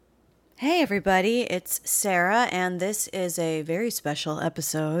Hey, everybody, it's Sarah, and this is a very special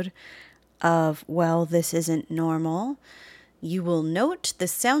episode of Well, This Isn't Normal. You will note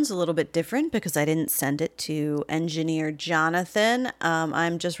this sounds a little bit different because I didn't send it to engineer Jonathan.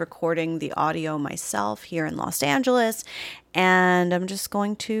 I'm just recording the audio myself here in Los Angeles, and I'm just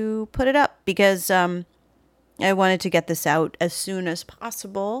going to put it up because I wanted to get this out as soon as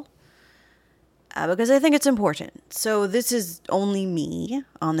possible. Because I think it's important. So, this is only me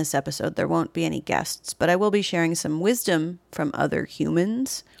on this episode. There won't be any guests, but I will be sharing some wisdom from other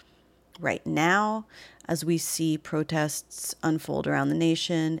humans right now as we see protests unfold around the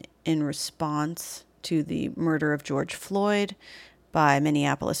nation in response to the murder of George Floyd by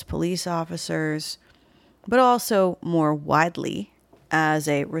Minneapolis police officers, but also more widely as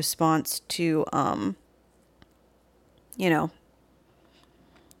a response to, you know,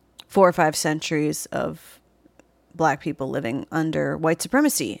 4 or 5 centuries of Black people living under white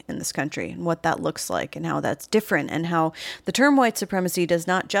supremacy in this country and what that looks like and how that's different, and how the term white supremacy does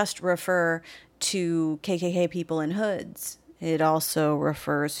not just refer to KKK people in hoods. It also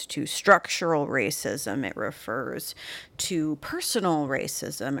refers to structural racism. It refers to personal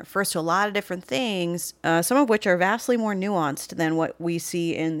racism. It refers to a lot of different things, some of which are vastly more nuanced than what we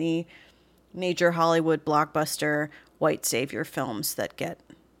see in the major Hollywood blockbuster white savior films that get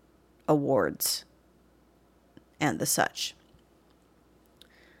awards and the such.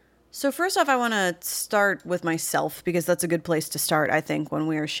 So first off, I want to start with myself because that's a good place to start, I think, when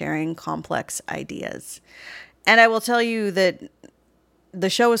we are sharing complex ideas. And I will tell you that the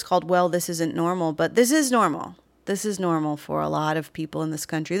show is called Well, This Isn't Normal, but this is normal. This is normal for a lot of people in this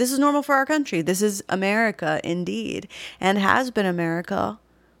country. This is normal for our country. This is America indeed, and has been America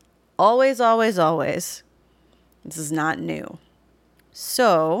always, always, always. This is not new.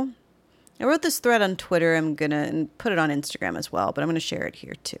 So I wrote this thread on Twitter. I'm going to put it on Instagram as well, but I'm going to share it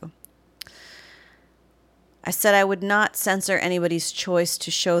here too. I said I would not censor anybody's choice to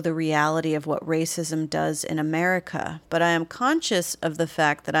show the reality of what racism does in America, but I am conscious of the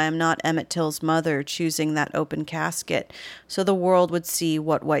fact that I am not Emmett Till's mother choosing that open casket so the world would see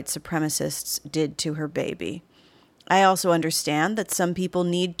what white supremacists did to her baby. I also understand that some people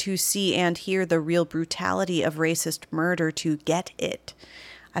need to see and hear the real brutality of racist murder to get it.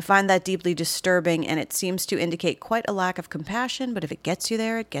 I find that deeply disturbing, and it seems to indicate quite a lack of compassion, but if it gets you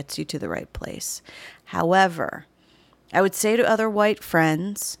there, it gets you to the right place. However, I would say to other white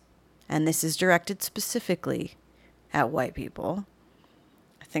friends, and this is directed specifically at white people,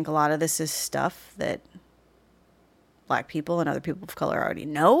 I think a lot of this is stuff that Black people and other people of color already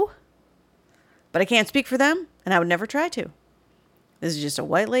know, but I can't speak for them, and I would never try to. This is just a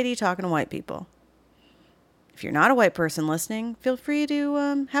white lady talking to white people. If you're not a white person listening, feel free to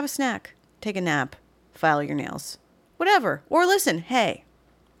have a snack, take a nap, file your nails, whatever, or listen, hey.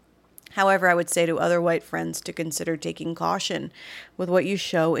 However, I would say to other white friends to consider taking caution with what you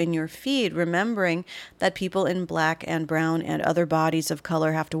show in your feed, remembering that people in Black and brown and other bodies of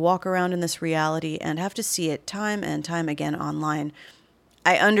color have to walk around in this reality and have to see it time and time again online.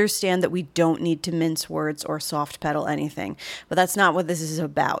 I understand that we don't need to mince words or soft pedal anything, but that's not what this is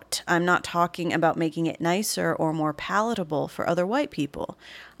about. I'm not talking about making it nicer or more palatable for other white people.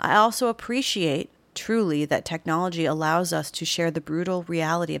 I also appreciate truly that technology allows us to share the brutal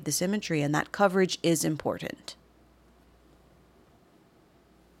reality of this imagery, and that coverage is important.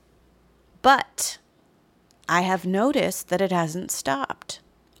 But I have noticed that it hasn't stopped.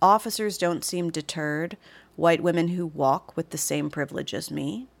 Officers don't seem deterred. White women who walk with the same privilege as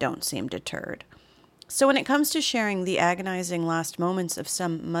me don't seem deterred. So when it comes to sharing the agonizing last moments of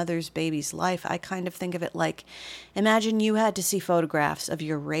some mother's baby's life, I kind of think of it like, imagine you had to see photographs of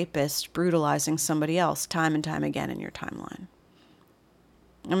your rapist brutalizing somebody else time and time again in your timeline.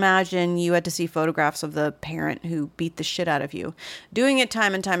 Imagine you had to see photographs of the parent who beat the shit out of you, doing it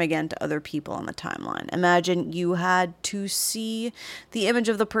time and time again to other people on the timeline. Imagine you had to see the image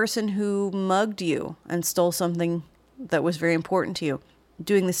of the person who mugged you and stole something that was very important to you,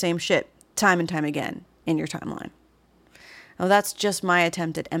 doing the same shit time and time again in your timeline. Now, that's just my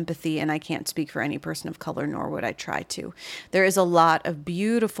attempt at empathy, and I can't speak for any person of color, nor would I try to. There is a lot of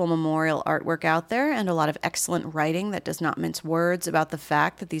beautiful memorial artwork out there and a lot of excellent writing that does not mince words about the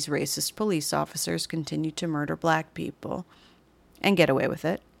fact that these racist police officers continue to murder Black people and get away with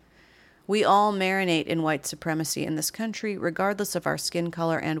it. We all marinate in white supremacy in this country, regardless of our skin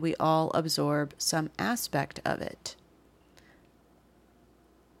color, and we all absorb some aspect of it.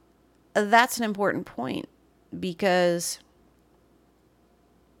 That's an important point because...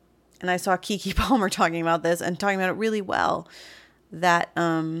 and I saw Keke Palmer talking about this and talking about it really well, that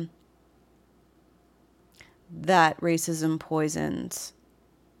that racism poisons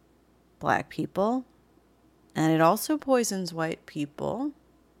black people, and it also poisons white people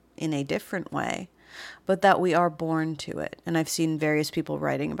in a different way, but that we are born to it. And I've seen various people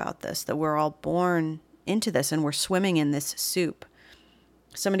writing about this, that we're all born into this and we're swimming in this soup.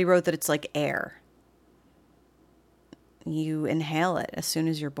 Somebody wrote that it's like air. You inhale it as soon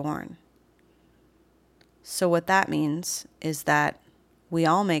as you're born. So what that means is that we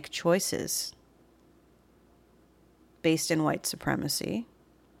all make choices based in white supremacy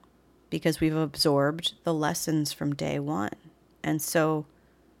because we've absorbed the lessons from day one. And so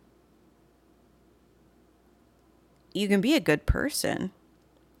you can be a good person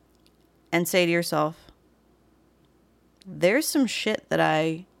and say to yourself, there's some shit that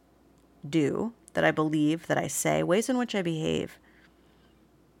I do, that I believe, that I say, ways in which I behave.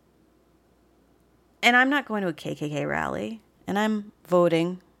 And I'm not going to a KKK rally, and I'm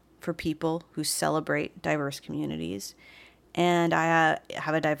voting for people who celebrate diverse communities. And I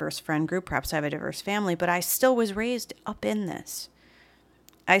have a diverse friend group, perhaps I have a diverse family, but I still was raised up in this.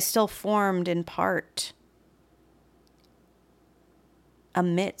 I still formed in part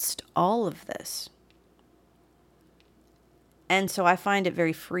amidst all of this. And so I find it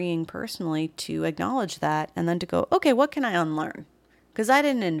very freeing personally to acknowledge that and then to go, okay, what can I unlearn? Because I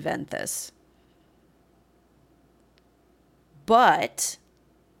didn't invent this. But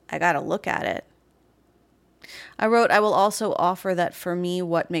I got to look at it. I wrote, I will also offer that for me,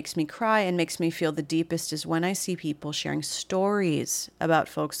 what makes me cry and makes me feel the deepest is when I see people sharing stories about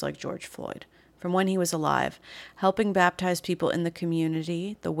folks like George Floyd from when he was alive, helping baptize people in the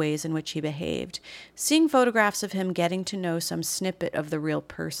community, the ways in which he behaved, seeing photographs of him getting to know some snippet of the real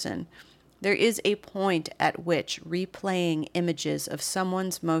person. There is a point at which replaying images of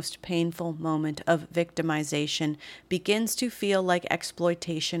someone's most painful moment of victimization begins to feel like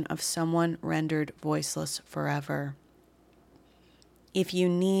exploitation of someone rendered voiceless forever. If you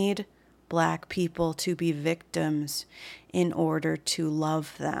need Black people to be victims in order to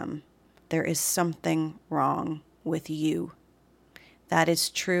love them, there is something wrong with you. That is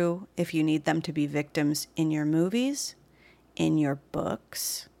true if you need them to be victims in your movies, in your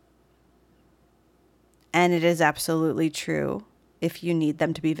books. And it is absolutely true if you need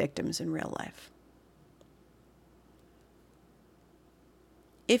them to be victims in real life.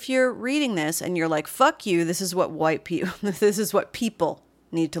 If you're reading this and you're like, fuck you, this is what this is what people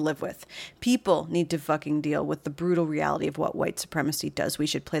need to live with. People need to fucking deal with the brutal reality of what white supremacy does. We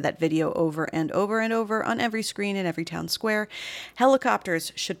should play that video over and over and over on every screen in every town square.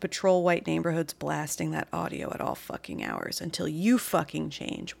 Helicopters should patrol white neighborhoods blasting that audio at all fucking hours until you fucking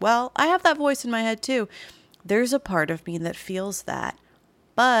change. Well, I have that voice in my head too. There's a part of me that feels that,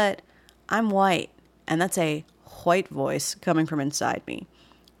 but I'm white, and that's a white voice coming from inside me.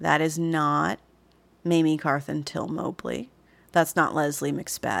 That is not Mamie Carthen Till Mobley. That's not Leslie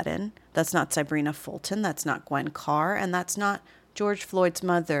McSpadden. That's not Sabrina Fulton. That's not Gwen Carr. And that's not George Floyd's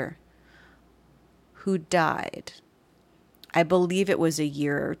mother, who died. I believe it was a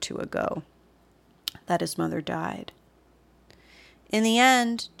year or two ago that his mother died. In the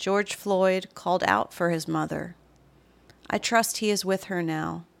end, George Floyd called out for his mother. I trust he is with her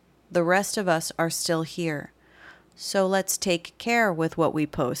now. The rest of us are still here. So let's take care with what we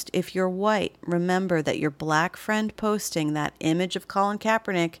post. If you're white, remember that your Black friend posting that image of Colin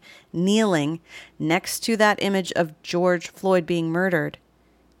Kaepernick kneeling next to that image of George Floyd being murdered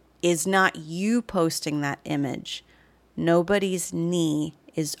is not you posting that image. Nobody's knee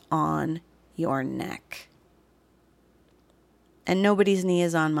is on your neck. And nobody's knee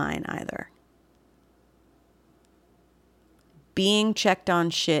is on mine either. Being checked on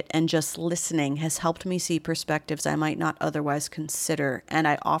shit and just listening has helped me see perspectives I might not otherwise consider, and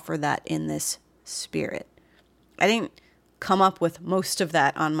I offer that in this spirit. I didn't come up with most of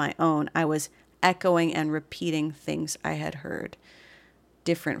that on my own. I was echoing and repeating things I had heard.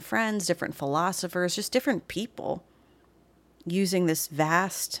 Different friends, different philosophers, just different people using this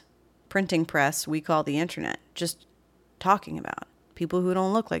vast printing press we call the internet, just talking about people who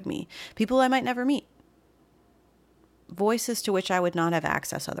don't look like me, people I might never meet. Voices to which I would not have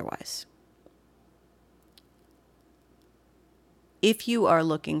access otherwise. If you are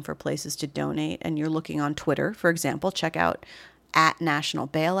looking for places to donate and you're looking on Twitter, for example, check out @National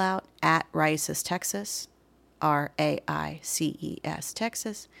Bailout, @Raices Texas, RAICES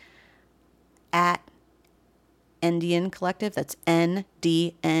Texas, @Indian Collective, that's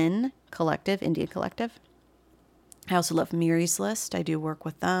NDN Collective, Indian Collective. I also love Miri's List. I do work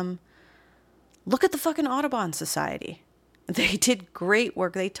with them. Look at the fucking Audubon Society. They did great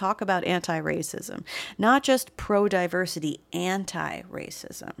work. They talk about anti-racism, not just pro-diversity,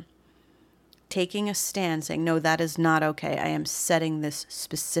 anti-racism. taking a stand saying, no, that is not okay. I am setting this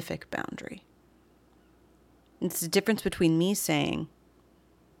specific boundary. It's the difference between me saying,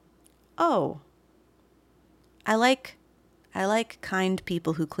 oh, I like kind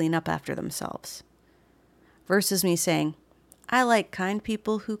people who clean up after themselves, versus me saying, I like kind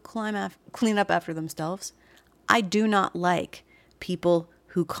people who clean up after themselves. I do not like people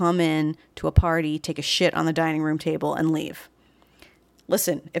who come in to a party, take a shit on the dining room table, and leave.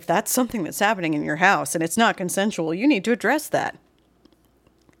 Listen, if that's something that's happening in your house and it's not consensual, you need to address that.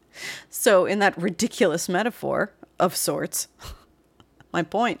 So in that ridiculous metaphor of sorts, my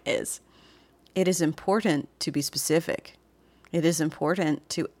point is, it is important to be specific. It is important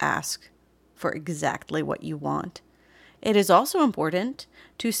to ask for exactly what you want. It is also important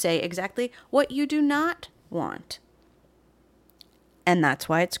to say exactly what you do not want. And that's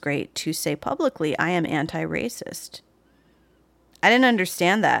why it's great to say publicly, I am anti-racist. I didn't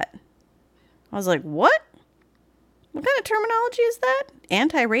understand that. I was like, what? What kind of terminology is that?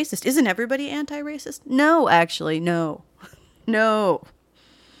 Anti-racist. Isn't everybody anti-racist? No, actually, no. No.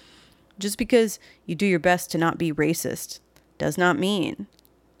 Just because you do your best to not be racist does not mean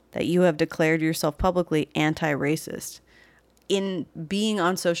that you have declared yourself publicly anti-racist. In being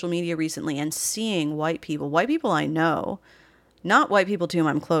on social media recently and seeing white people I know, not white people to whom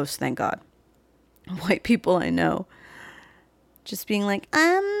I'm close, thank God. White people I know, just being like,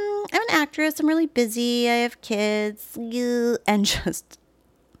 I'm an actress, I'm really busy, I have kids, and just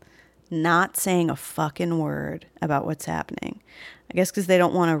not saying a fucking word about what's happening. I guess because they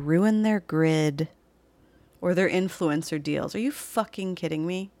don't want to ruin their grid or their influencer deals. Are you fucking kidding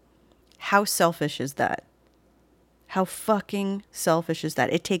me? How selfish is that? How fucking selfish is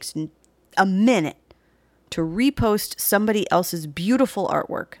that? It takes a minute to repost somebody else's beautiful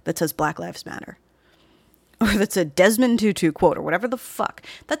artwork that says Black Lives Matter. Or that's a Desmond Tutu quote or whatever the fuck.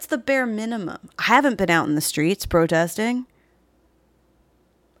 That's the bare minimum. I haven't been out in the streets protesting.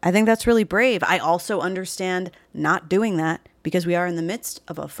 I think that's really brave. I also understand not doing that because we are in the midst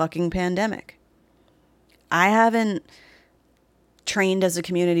of a fucking pandemic. I haven't trained as a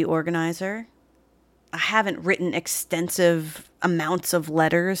community organizer. I haven't written extensive amounts of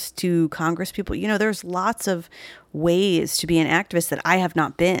letters to Congress people. You know, there's lots of ways to be an activist that I have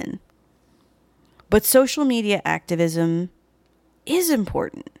not been. But social media activism is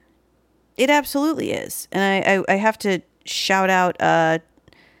important. It absolutely is. And I have to shout out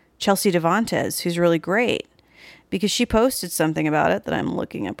Chelsea Devantez, who's really great, because she posted something about it that I'm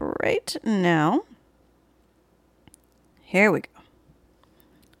looking up right now. Here we go.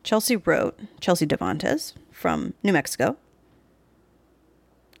 Chelsea Devantez from New Mexico.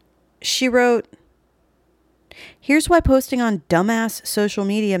 She wrote, here's why posting on dumbass social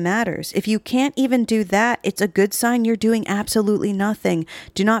media matters. If you can't even do that, it's a good sign you're doing absolutely nothing.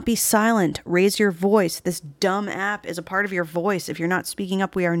 Do not be silent. Raise your voice. This dumb app is a part of your voice. If you're not speaking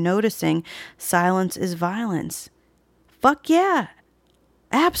up, we are noticing. Silence is violence. Fuck yeah.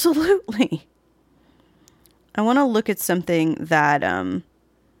 Absolutely. I want to look at something that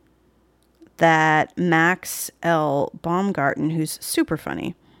that Max L. Baumgarten, who's super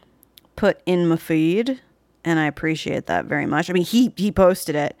funny, put in my feed, and I appreciate that very much. I mean, he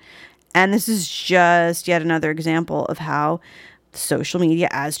posted it, and this is just yet another example of how social media,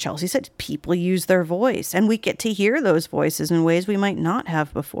 as Chelsea said, people use their voice, and we get to hear those voices in ways we might not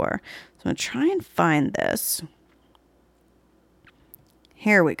have before. So I'm going to try and find this.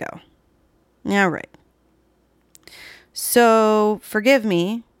 Here we go. All right. So, forgive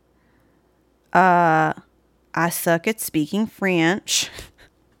me. I suck at speaking French.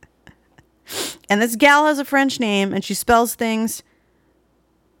 And this gal has a French name, and she spells things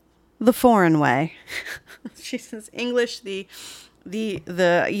the foreign way. She says English the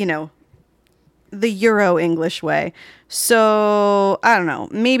Euro English way. So, I don't know.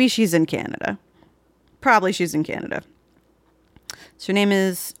 Maybe she's in Canada. Probably she's in Canada. So her name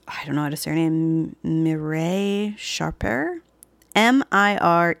is, I don't know how to say her name, Mireille Charper.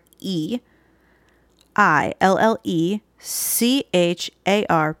 MireilleCharper.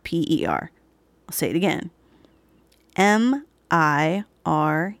 I'll say it again.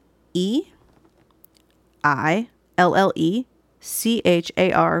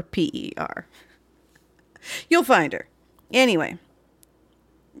 MireilleCharper. You'll find her. Anyway,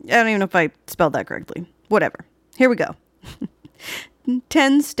 I don't even know if I spelled that correctly. Whatever. Here we go.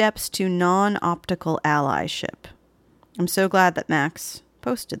 10 steps to non-optical allyship. I'm so glad that Max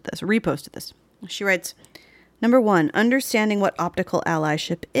reposted this. She writes, Number 1, understanding what optical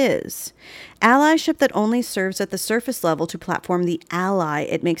allyship is. Allyship that only serves at the surface level to platform the ally.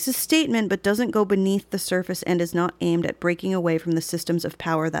 It makes a statement but doesn't go beneath the surface and is not aimed at breaking away from the systems of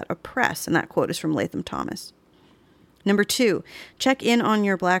power that oppress. And that quote is from Latham Thomas. Number 2, check in on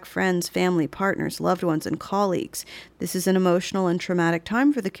your Black friends, family, partners, loved ones, and colleagues. This is an emotional and traumatic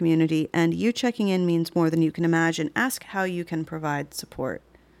time for the community, and you checking in means more than you can imagine. Ask how you can provide support.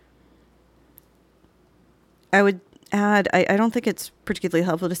 I would add, I don't think it's particularly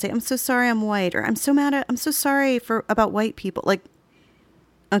helpful to say, I'm so sorry I'm white, or I'm so sorry about white people. Like,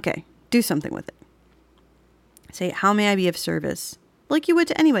 okay, do something with it. Say, how may I be of service? Like you would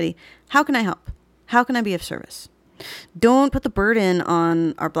to anybody. How can I help? How can I be of service? Don't put the burden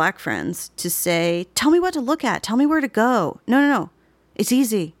on our Black friends to say, tell me what to look at. Tell me where to go. No. It's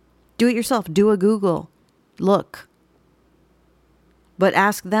easy. Do it yourself. Do a Google. Look. But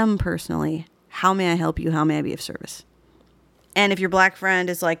ask them personally, how may I help you? How may I be of service? And if your Black friend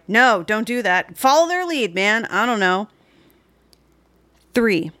is like, no, don't do that. Follow their lead, man. I don't know.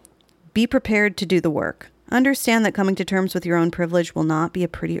 3, be prepared to do the work. Understand that coming to terms with your own privilege will not be a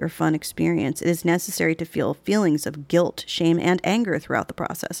pretty or fun experience. It is necessary to feel feelings of guilt, shame, and anger throughout the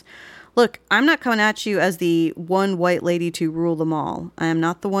process. Look, I'm not coming at you as the one white lady to rule them all. I am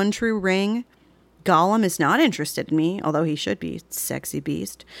not the one true ring. Gollum is not interested in me, although he should be. Sexy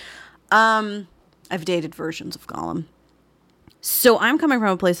beast. I've dated versions of Gollum. So I'm coming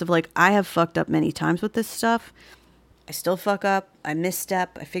from a place of like, I have fucked up many times with this stuff. I still fuck up. I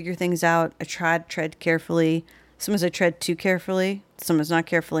misstep. I figure things out. I tread carefully. Sometimes I tread too carefully. Sometimes not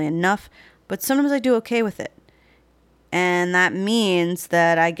carefully enough. But sometimes I do okay with it. And that means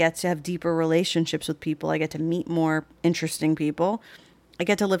that I get to have deeper relationships with people. I get to meet more interesting people. I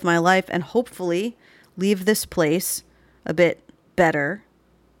get to live my life and hopefully leave this place a bit better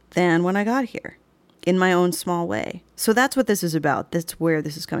than when I got here, in my own small way. So that's what this is about. That's where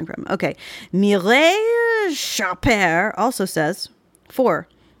this is coming from. Okay. Mireille Chaper also says, 4,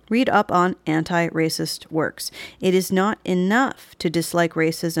 read up on anti-racist works. It is not enough to dislike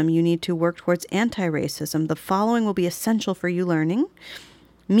racism. You need to work towards anti-racism. The following will be essential for you learning: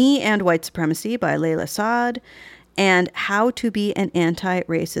 Me and White Supremacy by Layla Saad, and How to Be an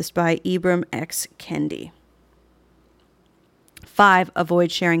Anti-Racist by Ibram X. Kendi. 5,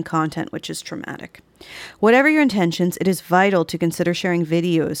 avoid sharing content which is traumatic. Whatever your intentions, it is vital to consider sharing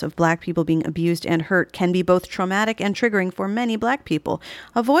videos of Black people being abused and hurt can be both traumatic and triggering for many Black people.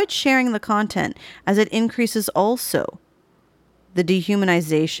 Avoid sharing the content, as it increases also the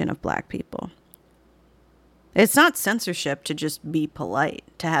dehumanization of Black people. It's not censorship to just be polite,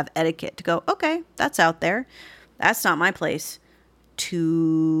 to have etiquette, to go, okay, that's out there. That's not my place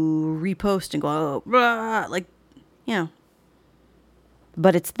to repost and go, oh, rah, like, you know.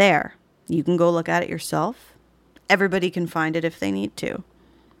 But it's there. You can go look at it yourself. Everybody can find it if they need to.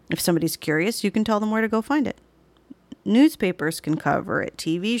 If somebody's curious, you can tell them where to go find it. Newspapers can cover it.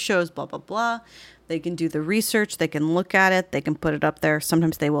 TV shows, blah, blah, blah. They can do the research. They can look at it. They can put it up there.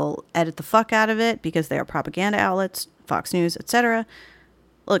 Sometimes they will edit the fuck out of it because they are propaganda outlets, Fox News, etc.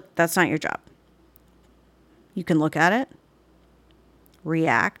 Look, that's not your job. You can look at it,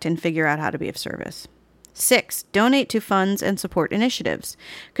 react, and figure out how to be of service. 6, donate to funds and support initiatives.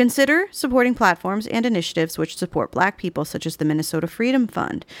 Consider supporting platforms and initiatives which support Black people, such as the Minnesota Freedom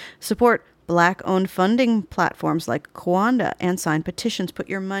Fund. Support Black-owned funding platforms like Kwanda and sign petitions. Put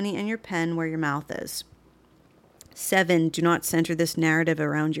your money and your pen where your mouth is. 7, do not center this narrative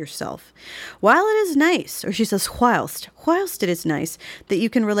around yourself. While it is nice, or she says, whilst it is nice that you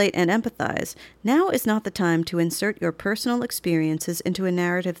can relate and empathize, now is not the time to insert your personal experiences into a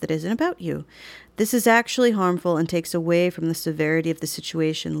narrative that isn't about you. This is actually harmful and takes away from the severity of the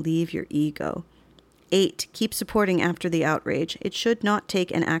situation. Leave your ego. 8, keep supporting after the outrage. It should not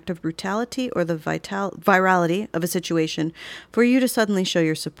take an act of brutality or the virality of a situation for you to suddenly show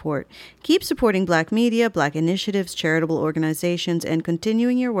your support. Keep supporting Black media, Black initiatives, charitable organizations, and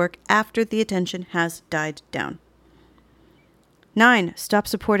continuing your work after the attention has died down. 9, stop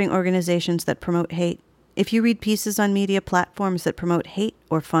supporting organizations that promote hate. If you read pieces on media platforms that promote hate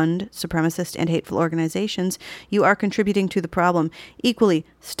or fund supremacist and hateful organizations, you are contributing to the problem. Equally,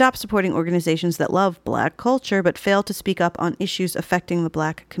 stop supporting organizations that love Black culture but fail to speak up on issues affecting the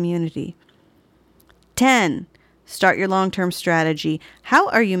Black community. 10, start your long-term strategy. How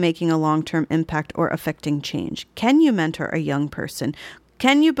are you making a long-term impact or affecting change? Can you mentor a young person?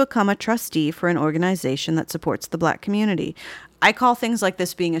 Can you become a trustee for an organization that supports the Black community? I call things like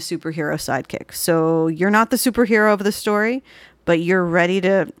this being a superhero sidekick. So you're not the superhero of the story, but you're ready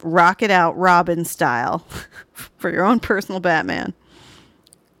to rock it out Robin style for your own personal Batman.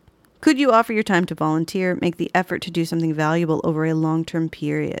 Could you offer your time to volunteer, make the effort to do something valuable over a long-term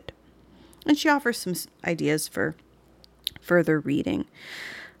period? And she offers some ideas for further reading.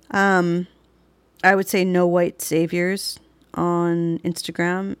 I would say No White Saviors on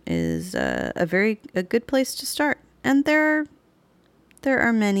Instagram is a good place to start. And there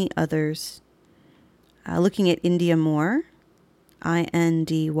are many others. Looking at Indya Moore,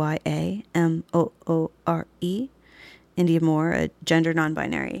 INDYAMOORE. Indya Moore, a gender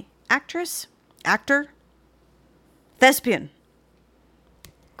non-binary actor, thespian.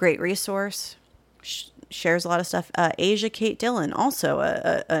 Great resource. Shares a lot of stuff. Asia Kate Dillon, also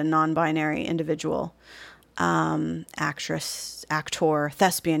a non-binary individual, actress, actor,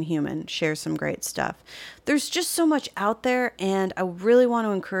 thespian human, shares some great stuff. There's just so much out there, and I really want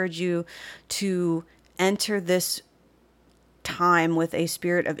to encourage you to enter this time with a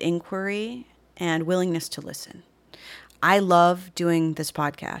spirit of inquiry and willingness to listen. I love doing this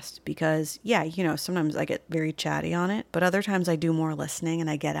podcast because, sometimes I get very chatty on it, but other times I do more listening and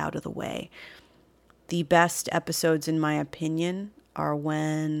I get out of the way. The best episodes, in my opinion, are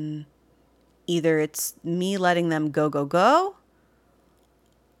when either it's me letting them go,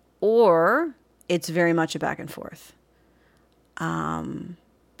 or it's very much a back and forth.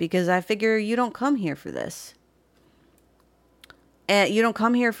 Because I figure you don't come here for this. And you don't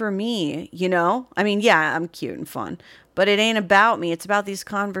come here for me, I mean, yeah, I'm cute and fun, but it ain't about me. It's about these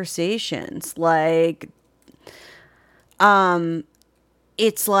conversations.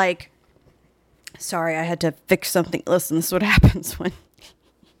 It's like, sorry, I had to fix something. Listen, this is what happens when,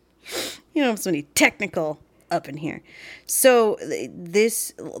 so many technical up in here. So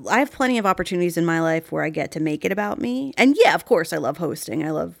I have plenty of opportunities in my life where I get to make it about me. And yeah, of course, I love hosting.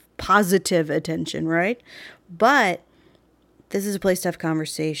 I love positive attention, right? But this is a place to have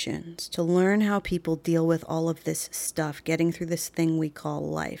conversations, to learn how people deal with all of this stuff, getting through this thing we call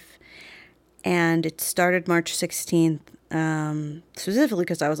life. And it started March 16th, specifically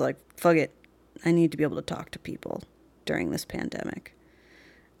because I was like, fuck it. I need to be able to talk to people during this pandemic.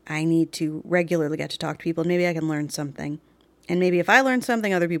 I need to regularly get to talk to people. Maybe I can learn something. And maybe if I learn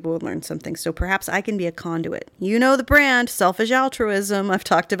something, other people will learn something. So perhaps I can be a conduit. You know the brand, selfish altruism. I've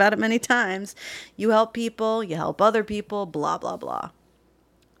talked about it many times. You help people, you help other people, blah, blah, blah.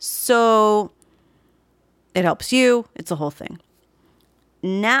 So it helps you. It's a whole thing.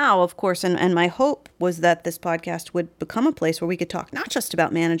 Now, of course, and my hope was that this podcast would become a place where we could talk not just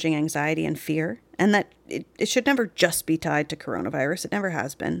about managing anxiety and fear, and that it should never just be tied to coronavirus. It never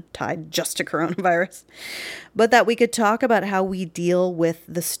has been tied just to coronavirus, but that we could talk about how we deal with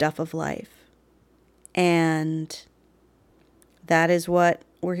the stuff of life. And that is what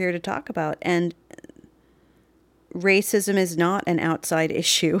we're here to talk about. And racism is not an outside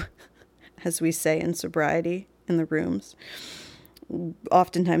issue, as we say in sobriety in the rooms.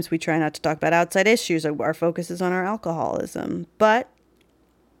 Oftentimes we try not to talk about outside issues. Our focus is on our alcoholism. But,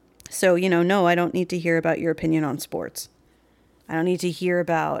 so, no, I don't need to hear about your opinion on sports. I don't need to hear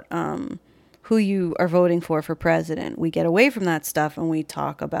about who you are voting for president. We get away from that stuff and we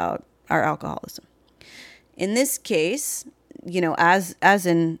talk about our alcoholism. In this case, as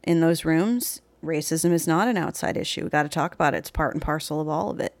in those rooms, racism is not an outside issue. We've got to talk about it. It's part and parcel of all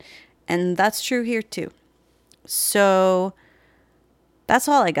of it. And that's true here too. So that's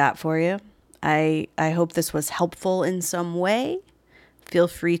all I got for you. I hope this was helpful in some way. Feel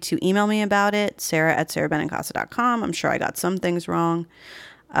free to email me about it, sarah@sarahbenincasa.com. I'm sure I got some things wrong.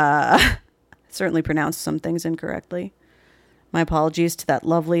 Certainly pronounced some things incorrectly. My apologies to that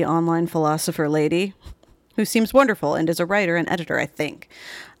lovely online philosopher lady who seems wonderful and is a writer and editor, I think.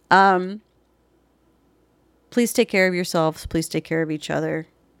 Please take care of yourselves. Please take care of each other.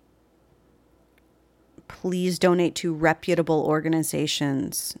 Please donate to reputable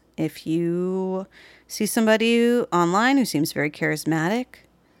organizations. If you see somebody online who seems very charismatic,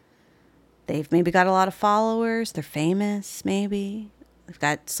 they've maybe got a lot of followers, they're famous maybe, they've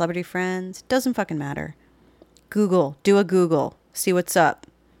got celebrity friends, doesn't fucking matter. Do a Google, see what's up.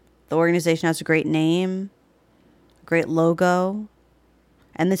 The organization has a great name, a great logo,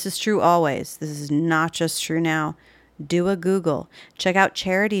 and this is true always. This is not just true now. Do a Google. Check out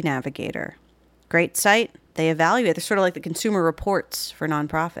Charity Navigator. Great site. They evaluate. They're sort of like the Consumer Reports for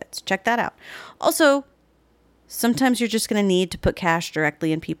nonprofits. Check that out. Also, sometimes you're just going to need to put cash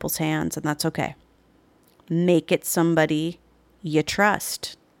directly in people's hands, and that's okay. Make it somebody you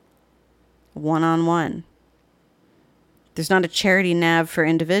trust. One-on-one. There's not a charity nav for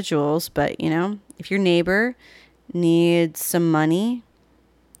individuals, but, if your neighbor needs some money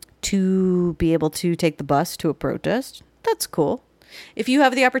to be able to take the bus to a protest, that's cool. If you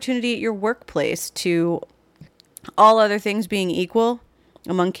have the opportunity at your workplace to, all other things being equal,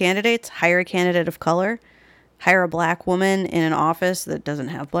 among candidates, hire a candidate of color, hire a black woman in an office that doesn't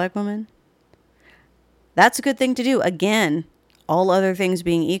have black women. That's a good thing to do. Again, all other things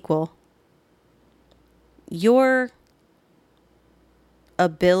being equal. Your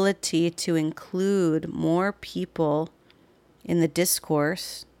ability to include more people in the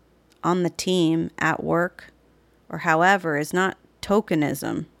discourse, on the team, at work, or however, is not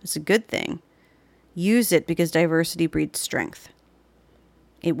tokenism. It's a good thing. Use it because diversity breeds strength.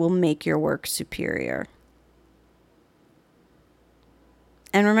 It will make your work superior.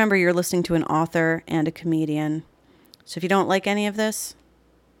 And remember, you're listening to an author and a comedian. So if you don't like any of this,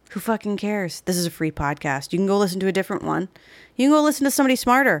 who fucking cares? This is a free podcast. You can go listen to a different one. You can go listen to somebody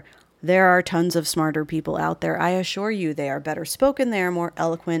smarter. There are tons of smarter people out there. I assure you, they are better spoken. They are more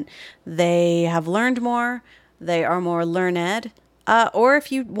eloquent. They have learned more. They are more learned. Or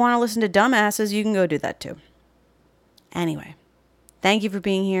if you want to listen to dumbasses, you can go do that too. Anyway, thank you for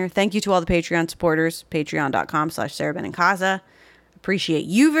being here. Thank you to all the Patreon supporters. Patreon.com/SarahBenencaza. Appreciate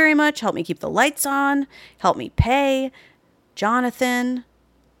you very much. Help me keep the lights on. Help me pay Jonathan,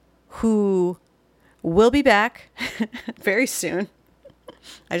 who will be back very soon.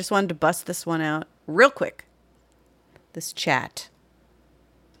 I just wanted to bust this one out real quick. This chat.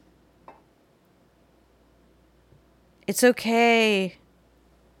 It's okay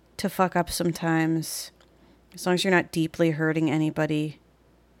to fuck up sometimes, as long as you're not deeply hurting anybody.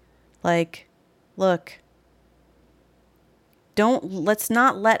 Like, look, let's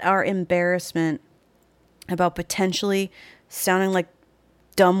not let our embarrassment about potentially sounding like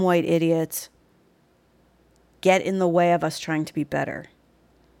dumb white idiots get in the way of us trying to be better.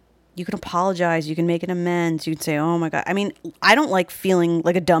 You can apologize. You can make an amends. You can say, oh my God. I mean, I don't like feeling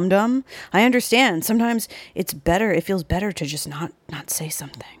like a dum-dum. I understand. Sometimes it's better. It feels better to just not say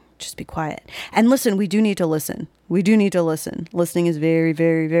something. Just be quiet. And listen, we do need to listen. We do need to listen. Listening is very,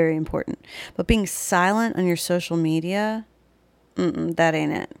 very, very important. But being silent on your social media, that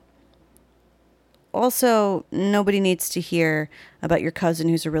ain't it. Also, nobody needs to hear about your cousin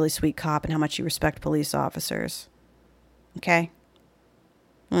who's a really sweet cop and how much you respect police officers. Okay?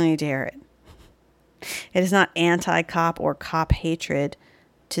 I don't need to hear it. It is not anti-cop or cop hatred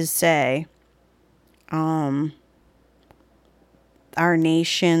to say our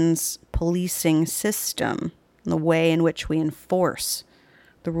nation's policing system, the way in which we enforce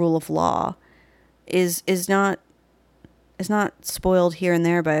the rule of law, is not spoiled here and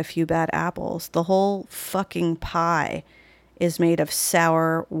there by a few bad apples. The whole fucking pie is made of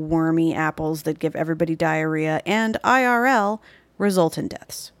sour, wormy apples that give everybody diarrhea and IRL result in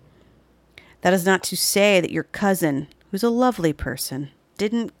deaths. That is not to say that your cousin, who's a lovely person,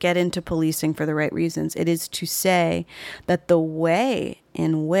 didn't get into policing for the right reasons. It is to say that the way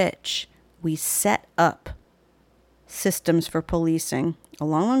in which we set up systems for policing a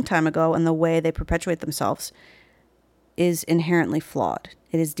long, long time ago and the way they perpetuate themselves is inherently flawed.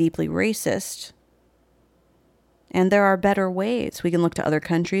 It is deeply racist. And there are better ways. We can look to other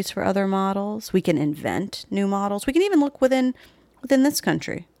countries for other models. We can invent new models. We can even look within this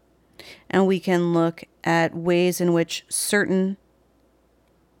country. And we can look at ways in which certain,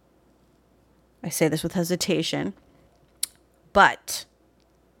 I say this with hesitation, but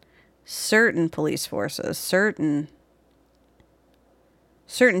certain police forces, certain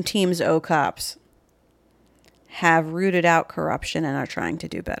teams of cops have rooted out corruption and are trying to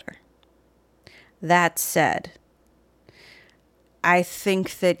do better. That said, I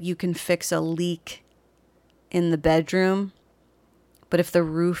think that you can fix a leak in the bedroom, but if the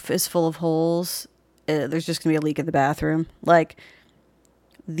roof is full of holes, there's just going to be a leak in the bathroom. Like,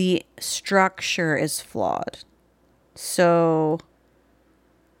 the structure is flawed. So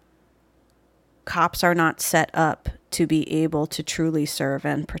cops are not set up to be able to truly serve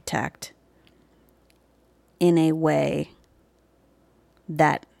and protect in a way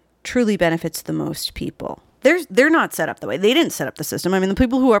that truly benefits the most people. They're not set up that way. They didn't set up the system. I mean, the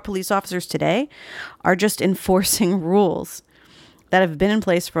people who are police officers today are just enforcing rules that have been in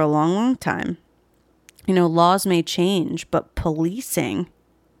place for a long, long time. You know, laws may change, but policing,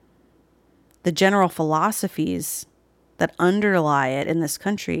 the general philosophies that underlie it in this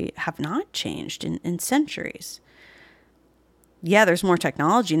country have not changed in centuries. Yeah, there's more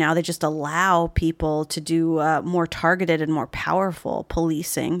technology now. They just allow people to do more targeted and more powerful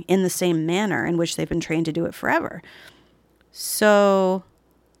policing in the same manner in which they've been trained to do it forever. So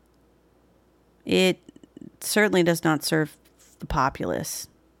it certainly does not serve the populace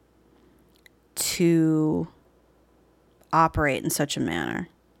to operate in such a manner.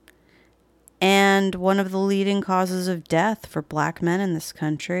 And one of the leading causes of death for black men in this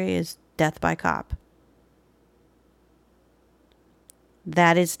country is death by cop.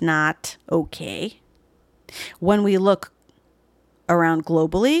 That is not okay. When we look around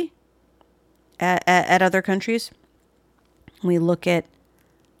globally at other countries, we look at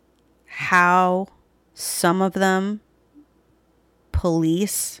how some of them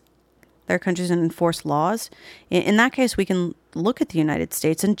police their countries and enforce laws. In that case, we can look at the United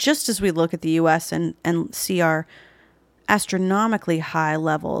States, and just as we look at the US and see our astronomically high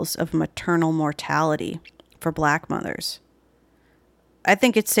levels of maternal mortality for Black mothers, I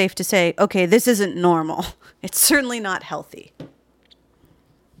think it's safe to say, okay, this isn't normal. It's certainly not healthy.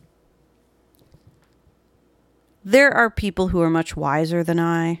 There are people who are much wiser than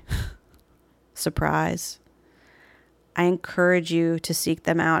I. Surprise. I encourage you to seek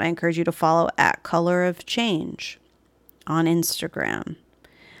them out. I encourage you to follow @ColorOfChange on Instagram.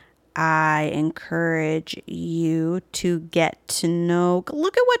 I encourage you to get to know,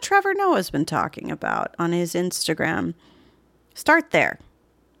 look at what Trevor Noah's been talking about on his Instagram. Start there.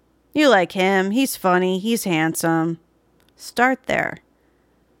 You like him. He's funny. He's handsome. Start there.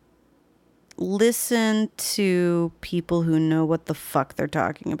 Listen to people who know what the fuck they're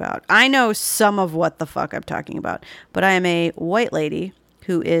talking about. I know some of what the fuck I'm talking about, but I am a white lady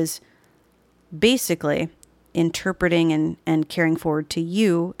who is basically interpreting and carrying forward to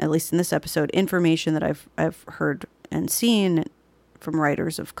you, at least in this episode, information that I've heard and seen from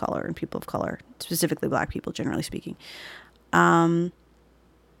writers of color and people of color, specifically Black people, generally speaking. Go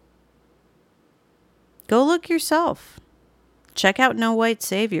look yourself. Check out No White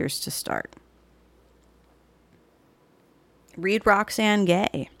Saviors to start. Read Roxane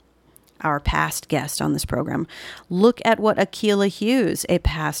Gay, our past guest on this program. Look at what Akilah Hughes, a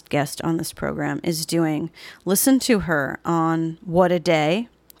past guest on this program, is doing. Listen to her on What a Day,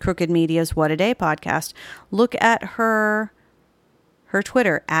 Crooked Media's What a Day podcast. Look at her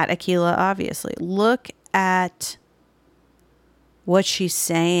Twitter, @Akilah, obviously. Look at what she's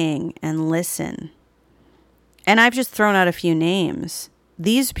saying and listen. And I've just thrown out a few names.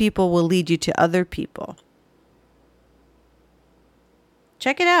 These people will lead you to other people.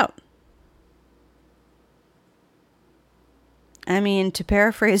 Check it out. I mean, to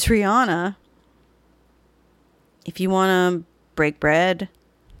paraphrase Rihanna, if you want to break bread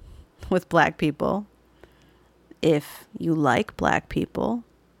with Black people, if you like Black people,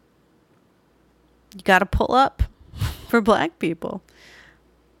 you got to pull up for Black people.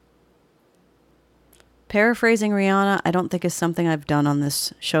 Paraphrasing Rihanna, I don't think is something I've done on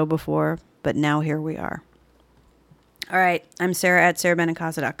this show before, but now here we are. All right, I'm Sarah at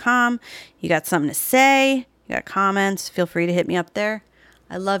sarahbenincasa.com. You got something to say? You got comments? Feel free to hit me up there.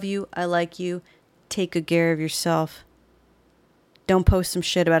 I love you. I like you. Take good care of yourself. Don't post some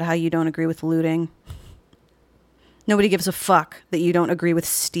shit about how you don't agree with looting. Nobody gives a fuck that you don't agree with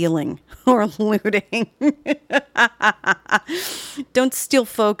stealing or looting. Don't steal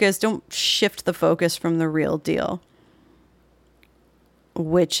focus. Don't shift the focus from the real deal,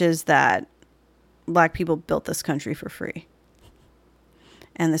 which is that Black people built this country for free.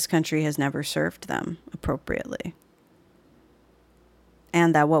 And this country has never served them appropriately.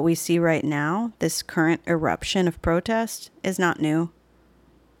 And that what we see right now, this current eruption of protest, is not new.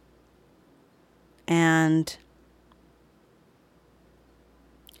 And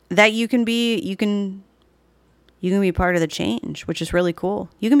that you can be part of the change, which is really cool.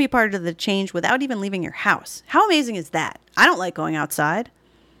 You can be part of the change without even leaving your house. How amazing is that? I don't like going outside.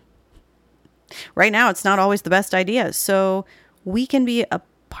 Right now, it's not always the best idea. So we can be a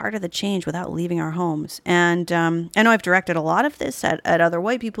part of the change without leaving our homes. And I know I've directed a lot of this at other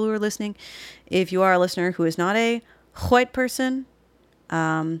white people who are listening. If you are a listener who is not a white person,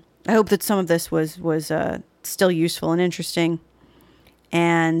 I hope that some of this was still useful and interesting.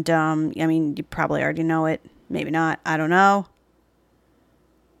 And I mean, you probably already know it. Maybe not. I don't know.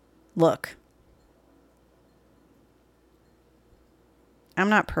 Look, I'm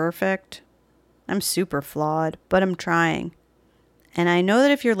not perfect. I'm super flawed, but I'm trying. And I know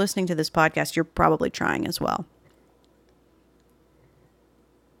that if you're listening to this podcast, you're probably trying as well.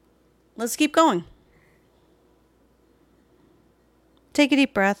 Let's keep going. Take a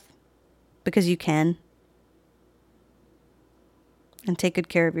deep breath, because you can. And take good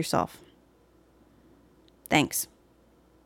care of yourself. Thanks.